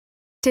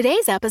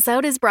Today's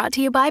episode is brought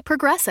to you by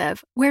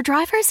Progressive, where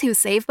drivers who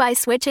save by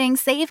switching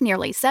save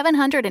nearly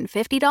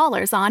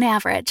 $750 on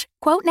average.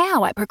 Quote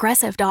now at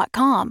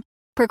Progressive.com.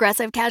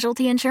 Progressive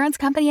Casualty Insurance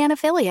Company and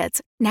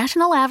Affiliates.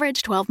 National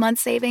average 12-month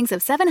savings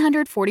of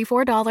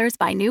 $744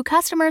 by new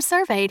customers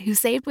surveyed who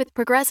saved with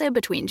Progressive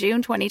between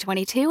June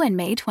 2022 and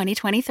May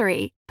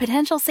 2023.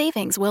 Potential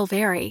savings will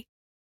vary.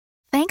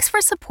 Thanks for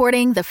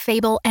supporting the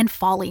Fable and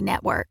Folly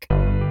Network.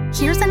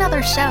 Here's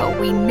another show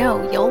we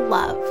know you'll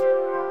love.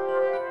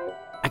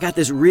 I got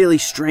this really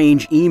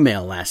strange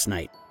email last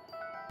night.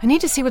 I need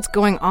to see what's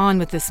going on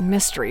with this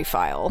mystery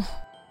file.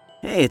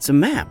 Hey, it's a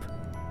map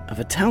of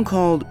a town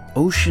called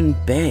Ocean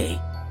Bay.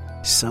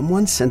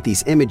 Someone sent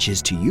these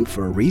images to you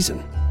for a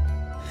reason.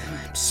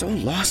 I'm so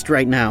lost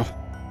right now.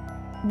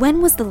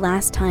 When was the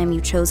last time you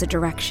chose a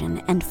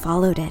direction and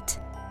followed it?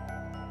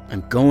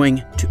 I'm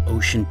going to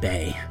Ocean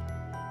Bay.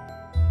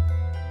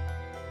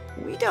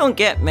 We don't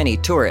get many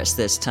tourists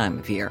this time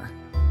of year.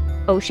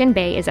 Ocean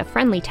Bay is a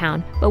friendly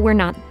town, but we're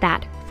not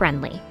that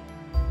friendly.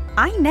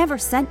 I never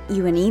sent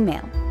you an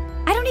email.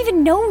 I don't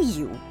even know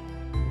you.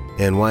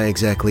 And why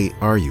exactly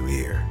are you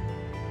here?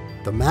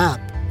 The map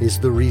is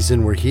the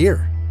reason we're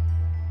here.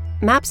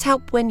 Maps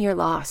help when you're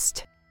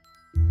lost.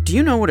 Do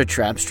you know what a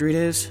trap street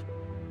is?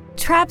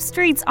 Trap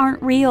streets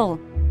aren't real.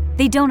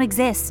 They don't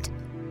exist.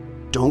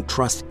 Don't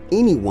trust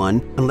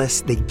anyone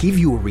unless they give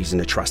you a reason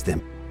to trust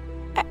them.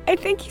 I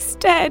think he's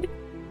dead.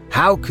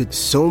 How could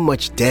so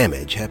much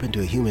damage happen to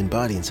a human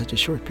body in such a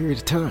short period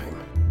of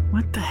time?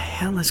 What the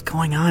hell is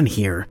going on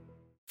here?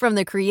 From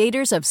the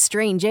creators of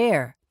Strange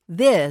Air,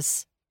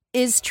 this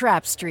is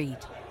Trap Street.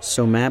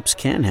 So maps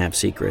can have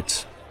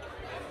secrets.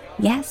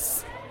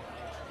 Yes.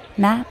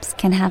 Maps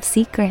can have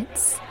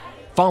secrets.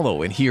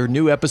 Follow and hear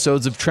new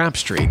episodes of Trap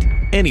Street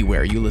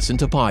anywhere you listen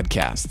to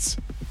podcasts.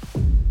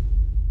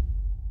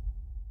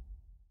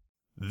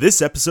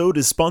 This episode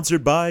is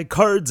sponsored by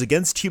Cards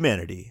Against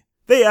Humanity.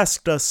 They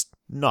asked us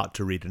not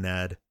to read an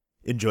ad.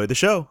 Enjoy the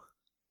show.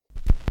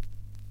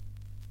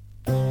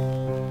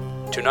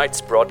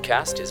 Tonight's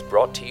broadcast is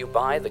brought to you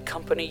by the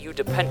company you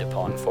depend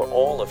upon for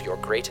all of your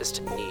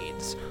greatest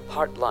needs,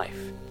 Heart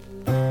Life.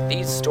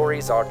 These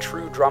stories are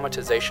true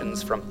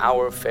dramatizations from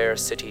our fair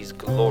city's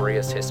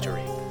glorious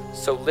history.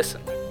 So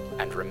listen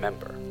and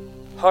remember,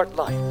 Heart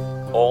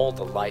Life, all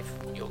the life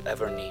you'll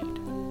ever need.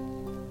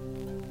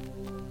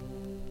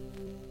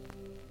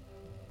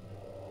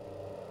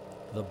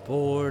 The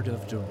Board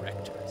of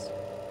Directors.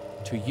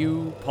 To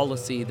you,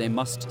 policy they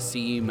must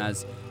seem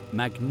as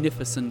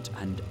magnificent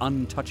and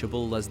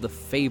untouchable as the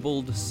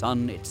fabled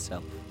sun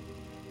itself.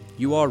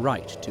 You are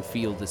right to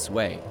feel this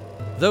way.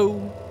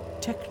 Though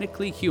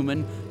technically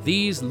human,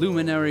 these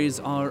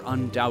luminaries are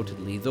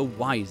undoubtedly the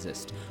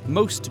wisest,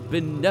 most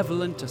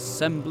benevolent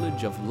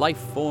assemblage of life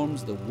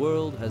forms the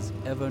world has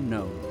ever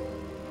known.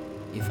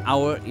 If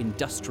our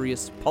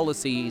industrious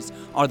policies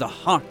are the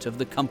heart of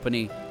the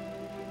company,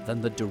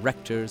 then the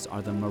directors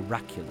are the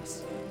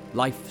miraculous,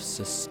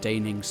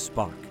 life-sustaining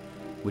spark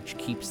which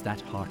keeps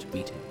that heart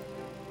beating.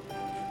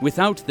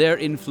 Without their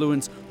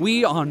influence,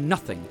 we are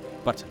nothing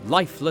but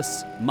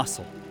lifeless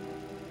muscle.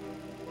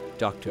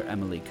 Dr.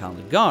 Emily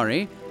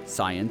Caligari,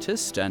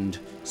 scientist and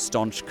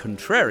staunch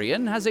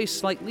contrarian, has a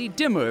slightly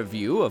dimmer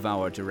view of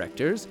our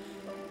directors.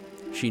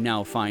 She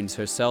now finds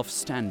herself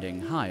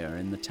standing higher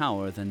in the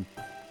tower than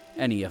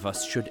any of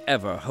us should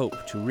ever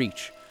hope to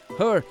reach.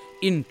 Her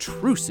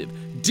intrusive,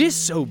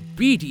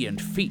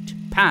 disobedient feet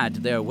pad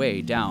their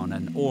way down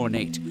an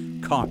ornate,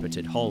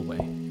 carpeted hallway.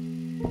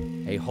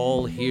 A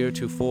hall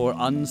heretofore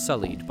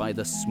unsullied by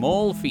the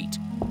small feet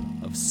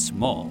of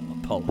small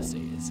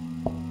policies.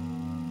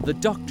 The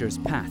doctor's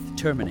path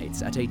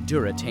terminates at a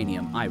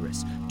Duratanium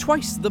iris,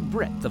 twice the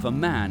breadth of a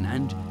man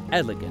and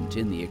elegant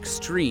in the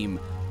extreme.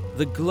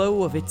 The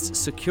glow of its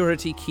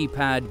security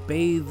keypad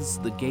bathes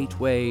the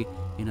gateway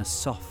in a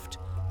soft,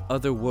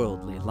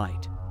 otherworldly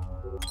light.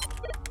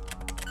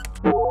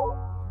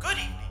 Good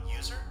evening,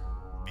 user.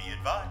 Be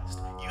advised,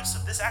 use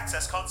of this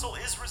access console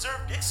is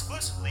reserved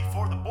exclusively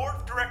for the Board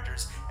of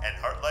Directors and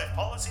Heart Life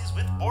policies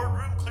with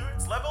boardroom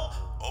clearance level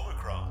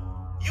Omicron.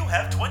 You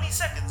have 20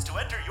 seconds to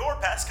enter your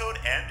passcode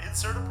and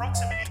insert a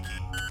proximity key.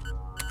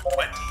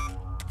 20,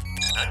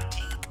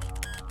 19.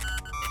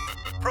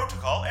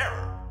 Protocol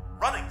error.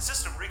 Running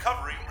system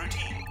recovery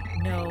routine.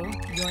 No,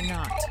 you're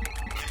not.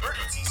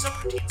 Emergency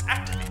subroutines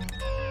activated.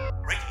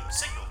 Radio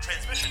signal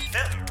transmission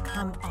failure.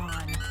 Come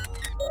on.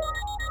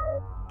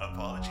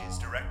 Apologies,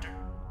 Director.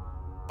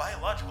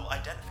 Biological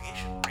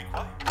identification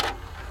required.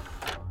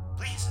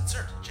 Please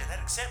insert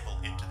genetic sample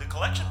into the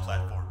collection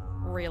platform.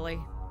 Really?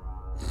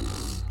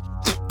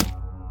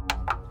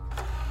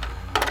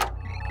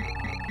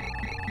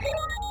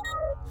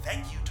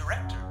 Thank you,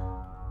 Director.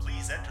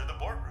 Please enter the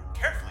boardroom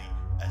carefully,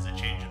 as a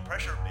change in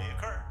pressure may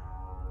occur.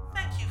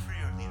 Thank you for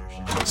your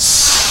leadership.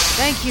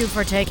 Thank you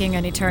for taking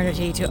an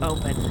eternity to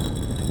open.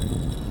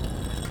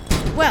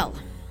 Well,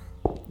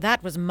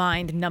 that was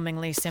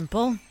mind-numbingly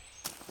simple.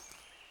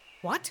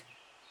 What?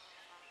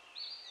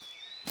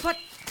 But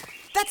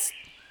that's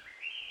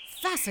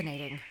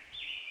fascinating.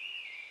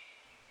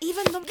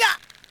 Even the...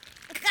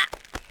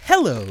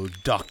 Hello,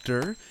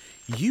 Doctor.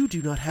 You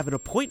do not have an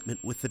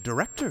appointment with the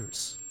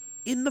directors.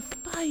 In the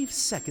 5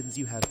 seconds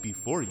you have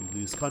before you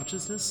lose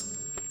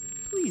consciousness,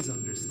 please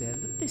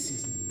understand that this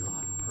is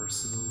not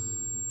personal.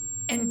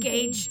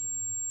 Engage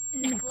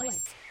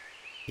necklace.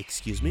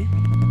 Excuse me?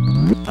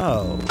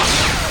 Oh.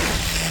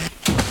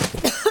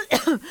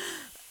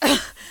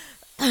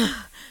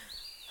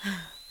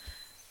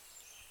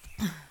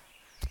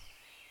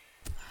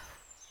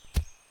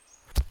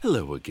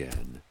 Hello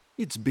again.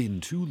 It's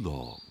been too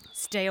long.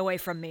 Stay away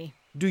from me.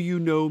 Do you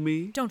know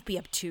me? Don't be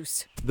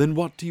obtuse. Then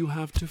what do you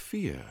have to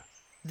fear?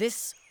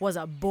 This was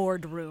a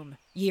boardroom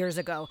years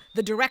ago.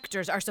 The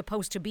directors are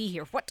supposed to be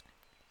here. What?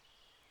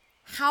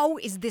 How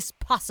is this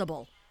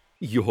possible?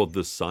 You're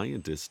the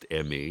scientist,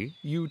 Emmy.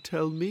 You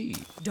tell me.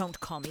 Don't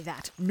call me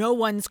that. No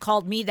one's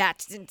called me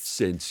that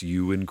since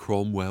you and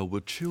Cromwell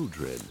were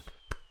children.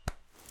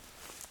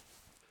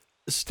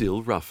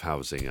 Still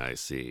roughhousing, I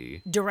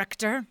see.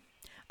 Director,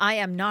 I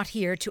am not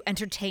here to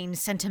entertain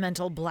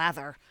sentimental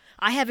blather.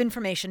 I have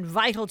information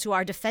vital to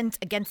our defense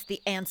against the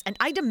ants, and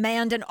I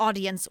demand an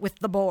audience with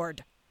the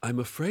board. I'm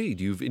afraid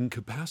you've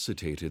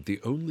incapacitated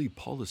the only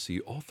policy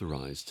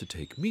authorized to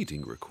take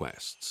meeting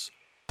requests.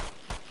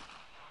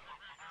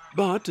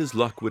 But as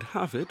luck would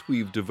have it,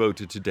 we've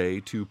devoted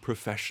today to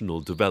professional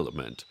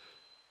development.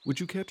 Would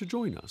you care to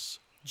join us?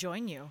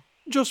 Join you?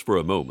 Just for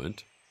a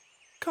moment.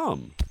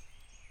 Come.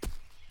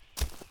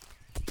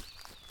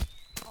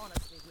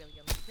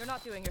 You're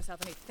not doing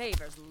yourself any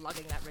favors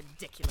lugging that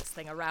ridiculous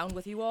thing around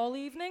with you all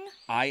evening.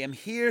 I am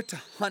here to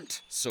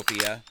hunt,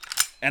 Sophia.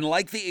 And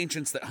like the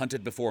ancients that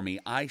hunted before me,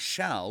 I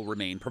shall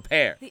remain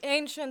prepared. The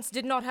ancients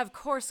did not have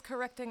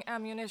course-correcting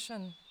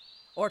ammunition,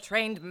 or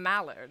trained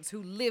mallards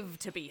who live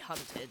to be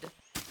hunted.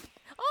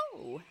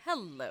 Oh,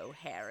 hello,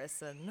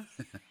 Harrison.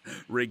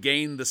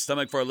 Regained the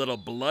stomach for a little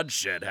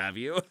bloodshed, have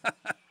you?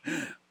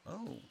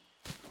 Oh,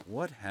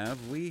 what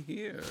have we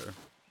here?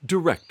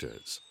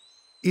 Directors.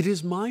 It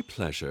is my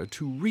pleasure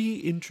to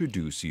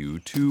reintroduce you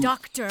to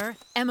Dr.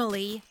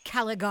 Emily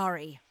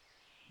Caligari.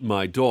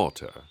 My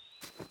daughter.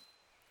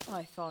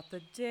 I thought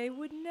the day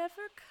would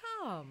never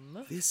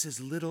come. This is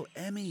little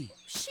Emmy.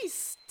 She's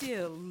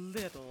still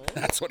little.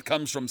 That's what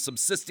comes from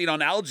subsisting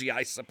on algae,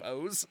 I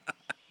suppose.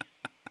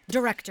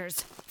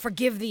 Directors,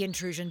 forgive the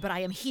intrusion, but I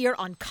am here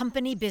on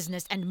company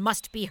business and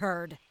must be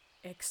heard.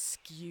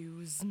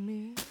 Excuse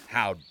me?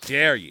 How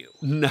dare you?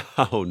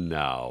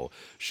 Now.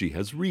 She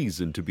has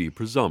reason to be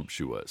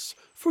presumptuous.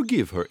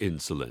 Forgive her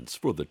insolence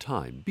for the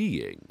time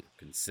being.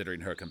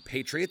 Considering her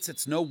compatriots,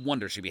 it's no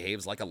wonder she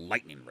behaves like a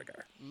lightning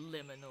rigger.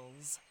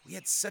 Liminals. We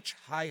had such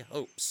high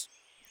hopes.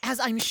 As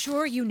I'm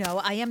sure you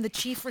know, I am the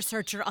chief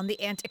researcher on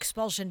the ant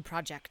expulsion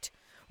project.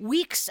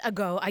 Weeks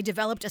ago, I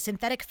developed a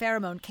synthetic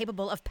pheromone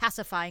capable of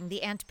pacifying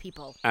the ant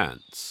people.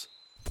 Ants.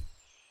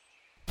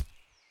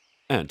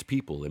 Ant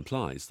people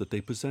implies that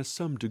they possess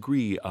some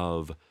degree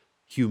of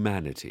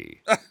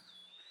humanity.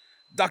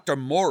 Dr.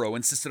 Morrow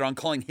insisted on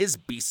calling his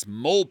beasts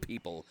mole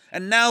people,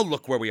 and now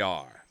look where we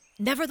are.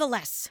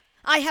 Nevertheless,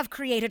 I have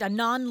created a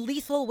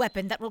non-lethal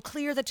weapon that will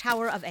clear the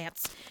Tower of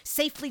Ants,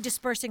 safely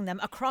dispersing them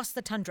across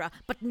the tundra,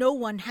 but no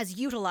one has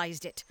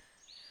utilized it.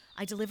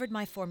 I delivered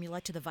my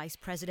formula to the Vice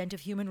President of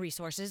Human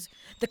Resources,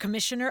 the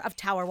Commissioner of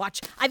Tower Watch.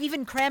 I've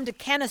even crammed a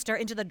canister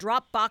into the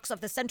drop box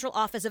of the central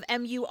office of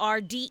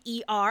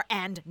MURDER,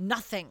 and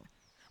nothing.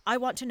 I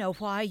want to know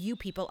why you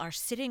people are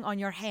sitting on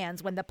your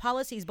hands when the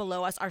policies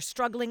below us are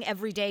struggling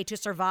every day to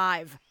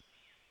survive.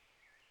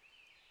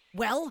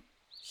 Well?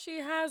 She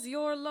has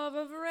your love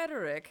of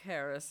rhetoric,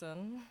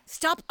 Harrison.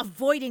 Stop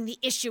avoiding the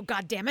issue,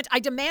 goddammit. I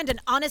demand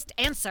an honest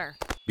answer.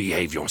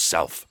 Behave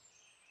yourself.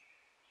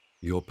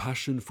 Your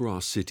passion for our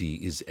city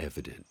is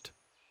evident.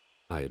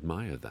 I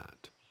admire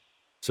that.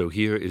 So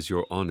here is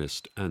your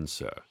honest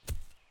answer.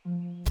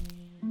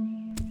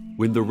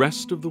 When the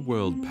rest of the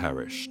world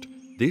perished,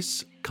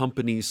 this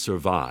company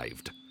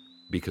survived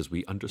because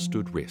we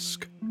understood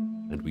risk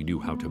and we knew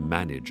how to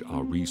manage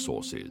our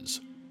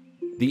resources.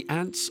 The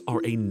ants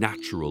are a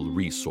natural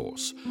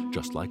resource,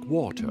 just like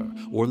water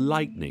or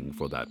lightning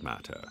for that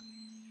matter.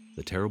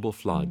 The terrible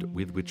flood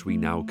with which we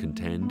now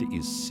contend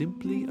is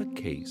simply a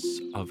case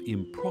of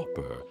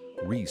improper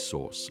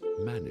resource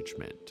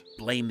management.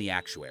 Blame the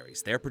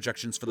actuaries. Their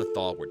projections for the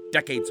thaw were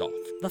decades off.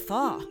 The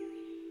thaw?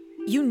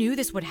 You knew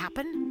this would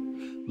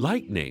happen?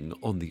 Lightning,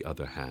 on the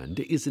other hand,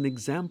 is an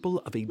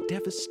example of a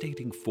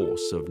devastating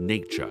force of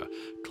nature,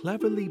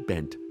 cleverly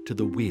bent to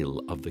the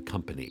will of the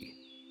company.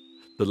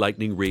 The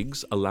lightning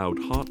rigs allowed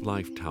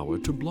Heartlife Tower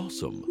to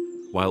blossom,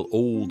 while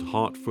old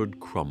Hartford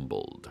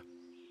crumbled.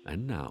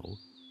 And now,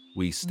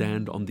 we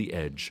stand on the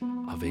edge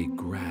of a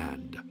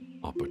grand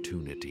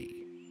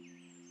opportunity.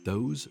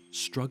 Those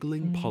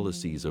struggling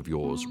policies of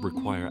yours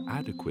require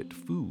adequate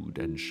food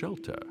and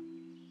shelter,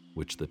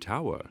 which the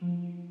tower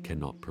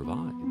cannot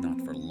provide.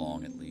 Not for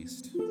long, at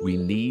least. We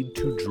need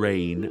to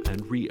drain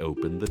and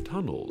reopen the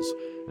tunnels,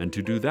 and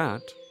to do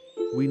that,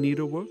 we need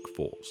a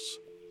workforce.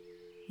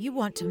 You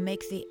want to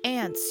make the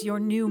ants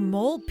your new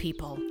mole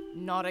people.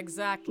 Not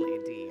exactly,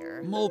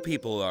 dear. Mole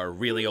people are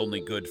really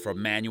only good for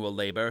manual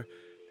labor.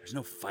 There's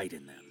no fight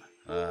in them.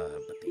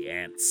 But the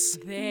ants.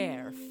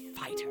 They're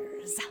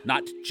fighters.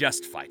 Not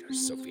just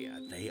fighters, Sophia.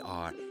 They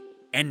are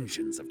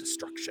engines of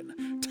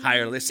destruction.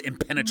 Tireless,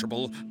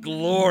 impenetrable,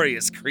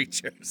 glorious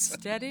creatures.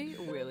 Steady,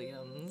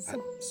 Williams.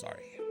 I'm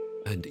sorry.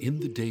 And in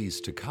the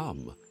days to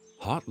come,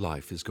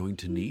 HeartLife is going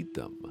to need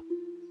them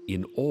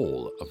in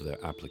all of their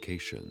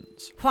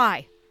applications.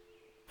 Why?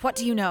 What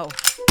do you know?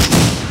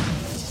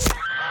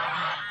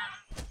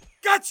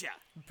 Gotcha!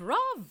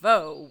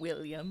 Bravo,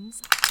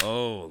 Williams.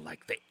 Oh,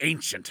 like the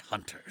ancient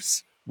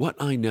hunters. What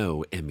I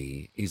know,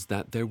 Emmy, is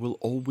that there will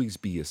always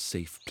be a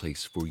safe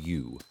place for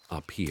you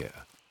up here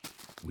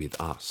with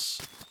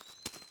us.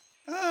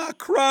 Ah,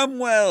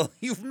 Cromwell,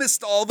 you've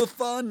missed all the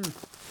fun.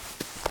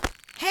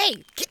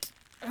 Hey!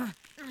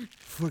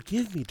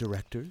 Forgive me,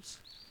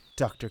 directors.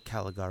 Dr.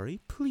 Caligari,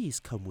 please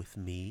come with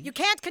me. You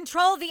can't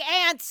control the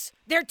ants!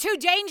 They're too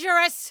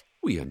dangerous!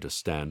 We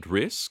understand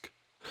risk.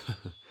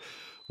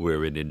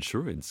 We're an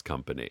insurance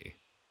company.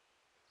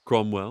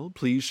 Cromwell,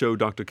 please show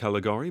Dr.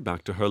 Caligari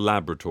back to her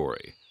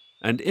laboratory.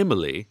 And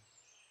Emily,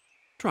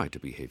 try to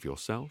behave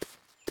yourself.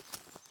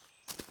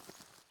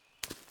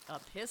 A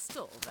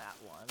pistol, that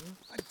one.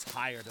 I'm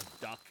tired of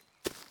Duck.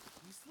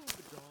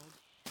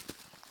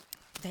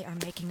 They are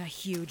making a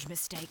huge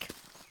mistake.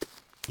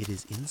 It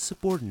is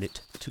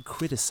insubordinate to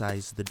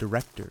criticize the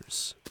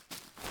directors.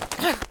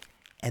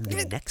 And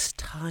the next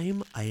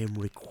time I am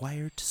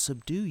required to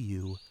subdue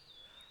you,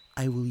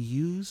 I will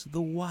use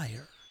the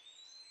wire.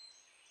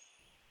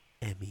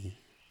 Emmy.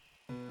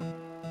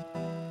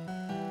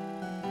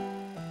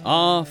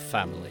 Our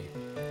family.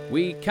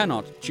 We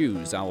cannot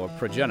choose our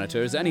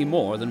progenitors any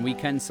more than we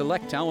can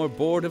select our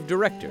board of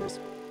directors.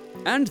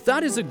 And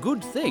that is a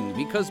good thing,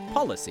 because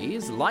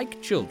policies,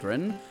 like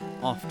children,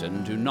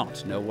 often do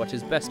not know what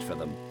is best for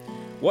them.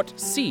 What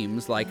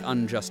seems like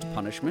unjust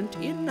punishment,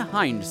 in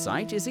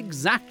hindsight, is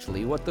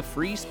exactly what the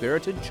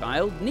free-spirited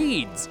child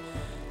needs.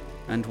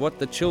 And what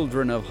the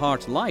children of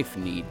HeartLife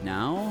need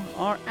now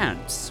are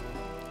ants.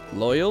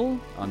 Loyal,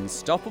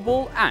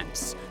 unstoppable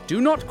ants. Do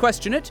not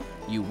question it.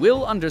 You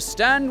will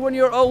understand when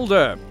you're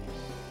older.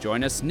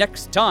 Join us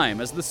next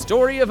time as the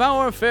story of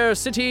our fair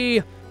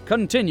city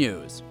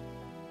continues.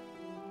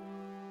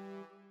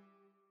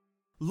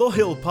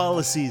 Loyal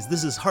Policies,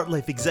 this is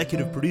HeartLife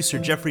executive producer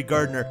Jeffrey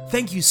Gardner.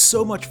 Thank you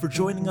so much for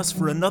joining us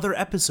for another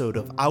episode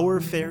of Our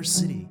Fair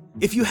City.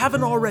 If you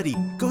haven't already,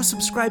 go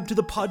subscribe to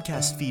the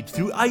podcast feed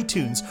through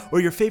iTunes or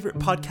your favorite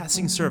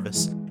podcasting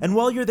service. And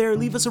while you're there,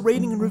 leave us a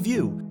rating and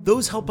review.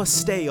 Those help us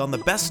stay on the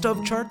best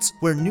of charts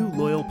where new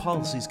Loyal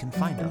Policies can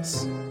find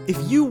us. If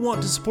you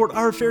want to support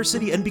Our Fair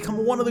City and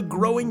become one of the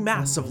growing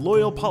mass of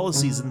Loyal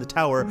Policies in the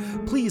Tower,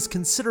 please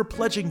consider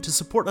pledging to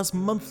support us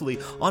monthly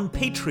on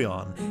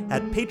Patreon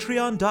at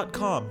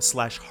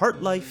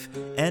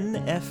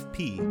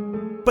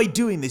patreon.com/HeartLifeNFP. By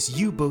doing this,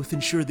 you both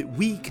ensure that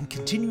we can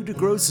continue to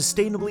grow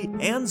sustainably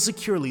and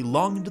securely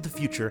long into the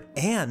future,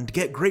 and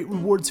get great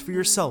rewards for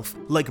yourself,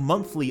 like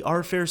monthly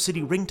Our Fair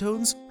City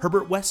ringtones,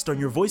 Herbert West on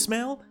your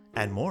voicemail,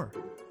 and more.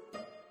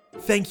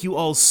 Thank you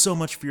all so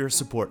much for your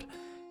support,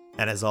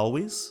 and as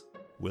always,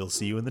 we'll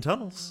see you in the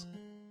tunnels.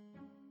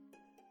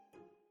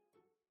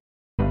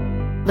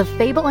 The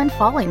Fable and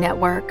Folly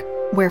Network,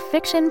 where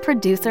fiction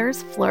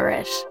producers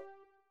flourish.